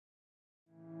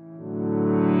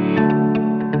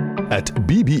At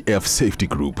BBF Safety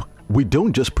Group, we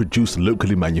don't just produce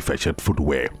locally manufactured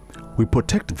footwear, we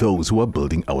protect those who are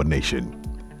building our nation.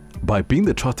 By being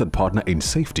the trusted partner in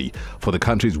safety for the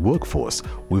country's workforce,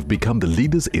 we've become the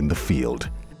leaders in the field.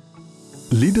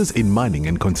 Leaders in mining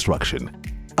and construction,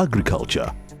 agriculture,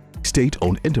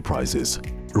 state-owned enterprises,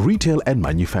 retail and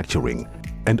manufacturing,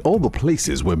 and all the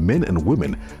places where men and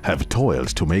women have toiled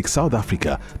to make South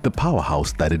Africa the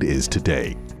powerhouse that it is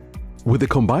today. With a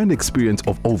combined experience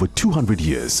of over 200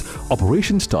 years,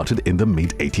 operations started in the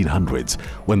mid-1800s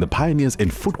when the pioneers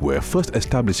in footwear first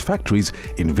established factories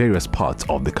in various parts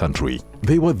of the country.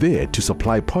 They were there to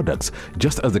supply products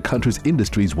just as the country's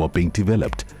industries were being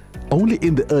developed. Only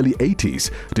in the early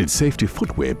 80s did safety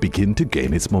footwear begin to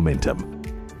gain its momentum.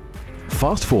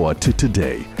 Fast forward to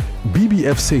today,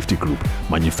 BBF Safety Group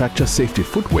manufactures safety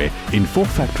footwear in 4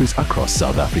 factories across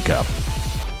South Africa.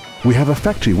 We have a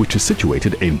factory which is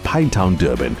situated in Pinetown,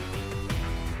 Durban.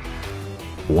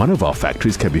 One of our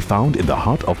factories can be found in the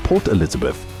heart of Port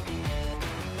Elizabeth.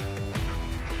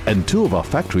 And 2 of our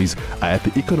factories are at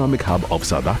the economic hub of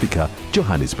South Africa,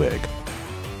 Johannesburg.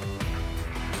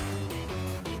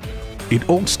 It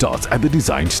all starts at the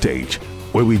design stage,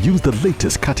 where we use the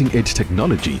latest cutting-edge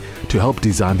technology to help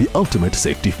design the ultimate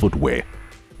safety footwear.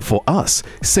 For us,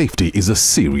 safety is a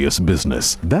serious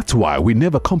business. That's why we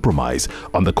never compromise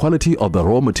on the quality of the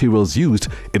raw materials used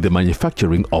in the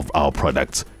manufacturing of our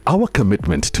products. Our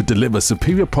commitment to deliver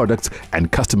superior products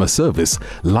and customer service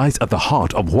lies at the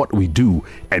heart of what we do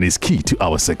and is key to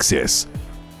our success.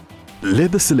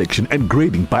 Leather selection and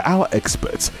grading by our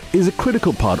experts is a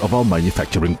critical part of our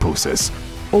manufacturing process.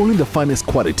 Only the finest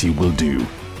quality will do.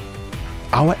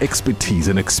 Our expertise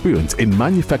and experience in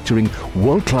manufacturing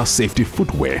world-class safety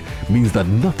footwear means that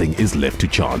nothing is left to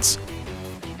chance.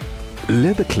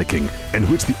 Leather clicking, in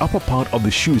which the upper part of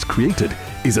the shoe is created,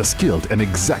 is a skilled and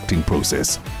exacting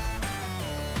process.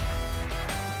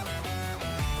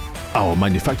 Our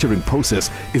manufacturing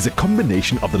process is a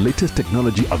combination of the latest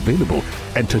technology available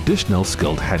and traditional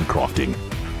skilled handcrafting.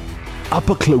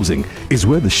 Upper closing is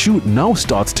where the shoe now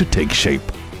starts to take shape.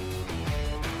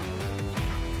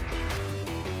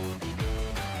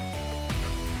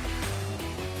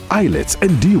 Eyelets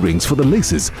and D-rings for the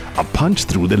laces are punched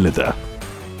through the leather.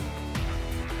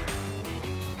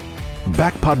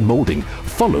 Back part molding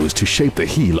follows to shape the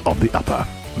heel of the upper.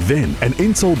 Then an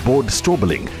insole board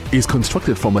strobling is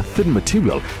constructed from a thin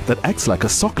material that acts like a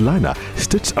sock liner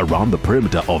stitched around the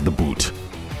perimeter of the boot.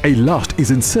 A last is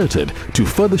inserted to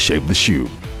further shape the shoe.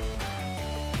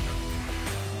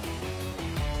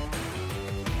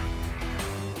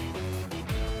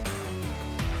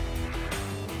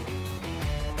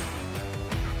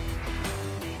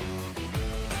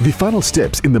 The final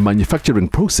steps in the manufacturing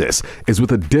process is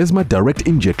with a Desma direct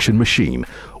injection machine,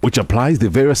 which applies the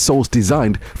various soles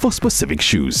designed for specific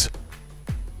shoes.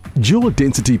 Dual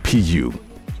density PU,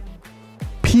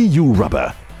 PU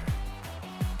rubber,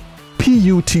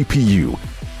 PU TPU,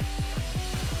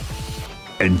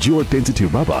 and dual density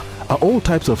rubber are all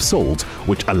types of soles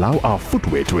which allow our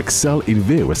footwear to excel in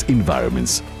various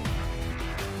environments.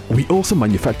 We also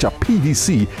manufacture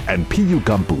PVC and PU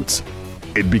gumboots.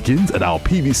 It begins at our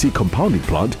PVC compounding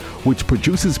plant, which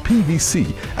produces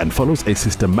PVC and follows a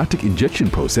systematic injection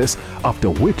process, after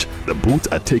which the boots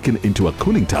are taken into a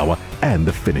cooling tower and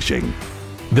the finishing.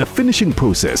 The finishing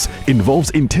process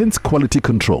involves intense quality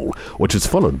control, which is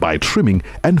followed by trimming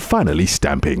and finally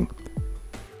stamping.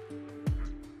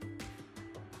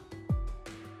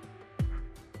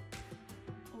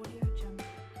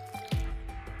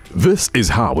 This is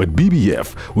how at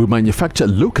BBF we manufacture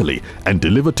locally and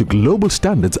deliver to global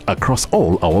standards across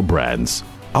all our brands.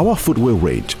 Our footwear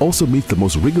range also meets the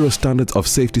most rigorous standards of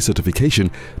safety certification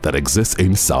that exists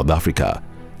in South Africa.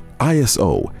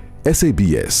 ISO,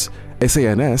 SABS,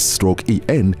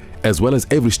 SANS/EN, as well as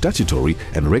every statutory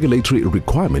and regulatory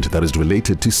requirement that is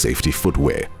related to safety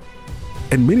footwear.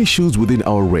 And many shoes within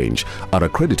our range are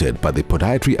accredited by the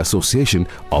Podiatry Association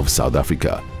of South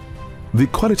Africa. The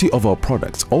quality of our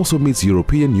products also meets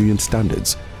European Union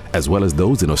standards, as well as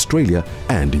those in Australia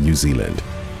and New Zealand.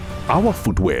 Our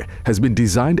footwear has been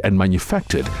designed and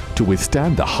manufactured to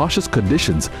withstand the harshest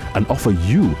conditions and offer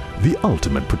you the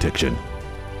ultimate protection.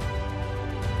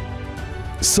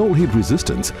 Sole heat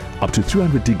resistance up to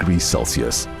 300 degrees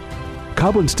Celsius.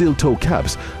 Carbon steel toe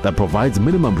caps that provides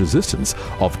minimum resistance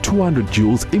of 200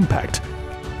 joules impact,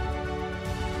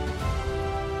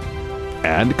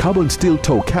 and carbon steel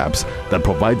toe caps that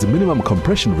provides minimum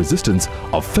compression resistance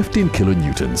of 15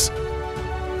 kilonewtons.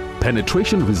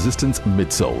 Penetration resistance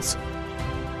midsoles.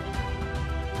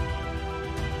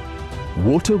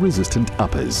 Water resistant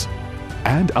uppers.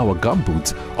 and our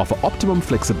gumboots offer optimum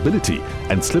flexibility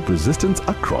and slip resistance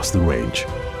across the range.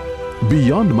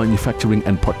 Beyond manufacturing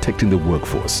and protecting the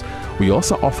workforce, we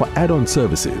also offer add-on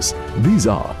services. These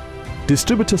are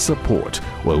distributor support,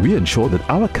 where we ensure that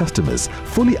our customers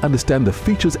fully understand the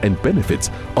features and benefits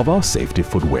of our safety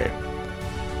footwear.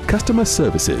 Customer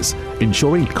services,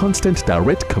 ensuring constant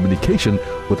direct communication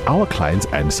with our clients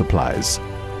and suppliers.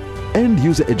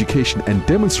 End-user education and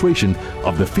demonstration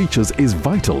of the features is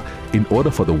vital in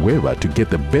order for the wearer to get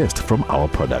the best from our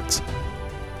products.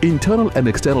 Internal and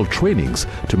external trainings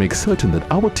to make certain that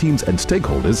our teams and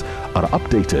stakeholders are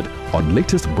updated on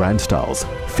latest brand styles,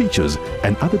 features,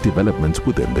 and other developments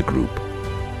within the group.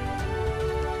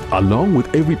 Along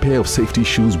with every pair of safety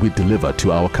shoes we deliver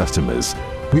to our customers,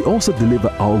 we also deliver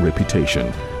our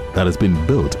reputation that has been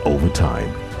built over time.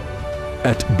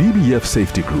 At BBF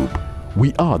Safety Group,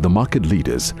 we are the market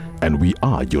leaders and we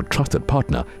are your trusted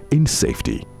partner in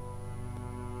safety.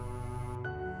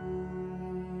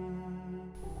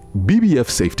 BBF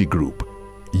Safety Group,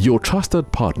 your trusted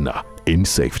partner in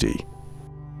safety.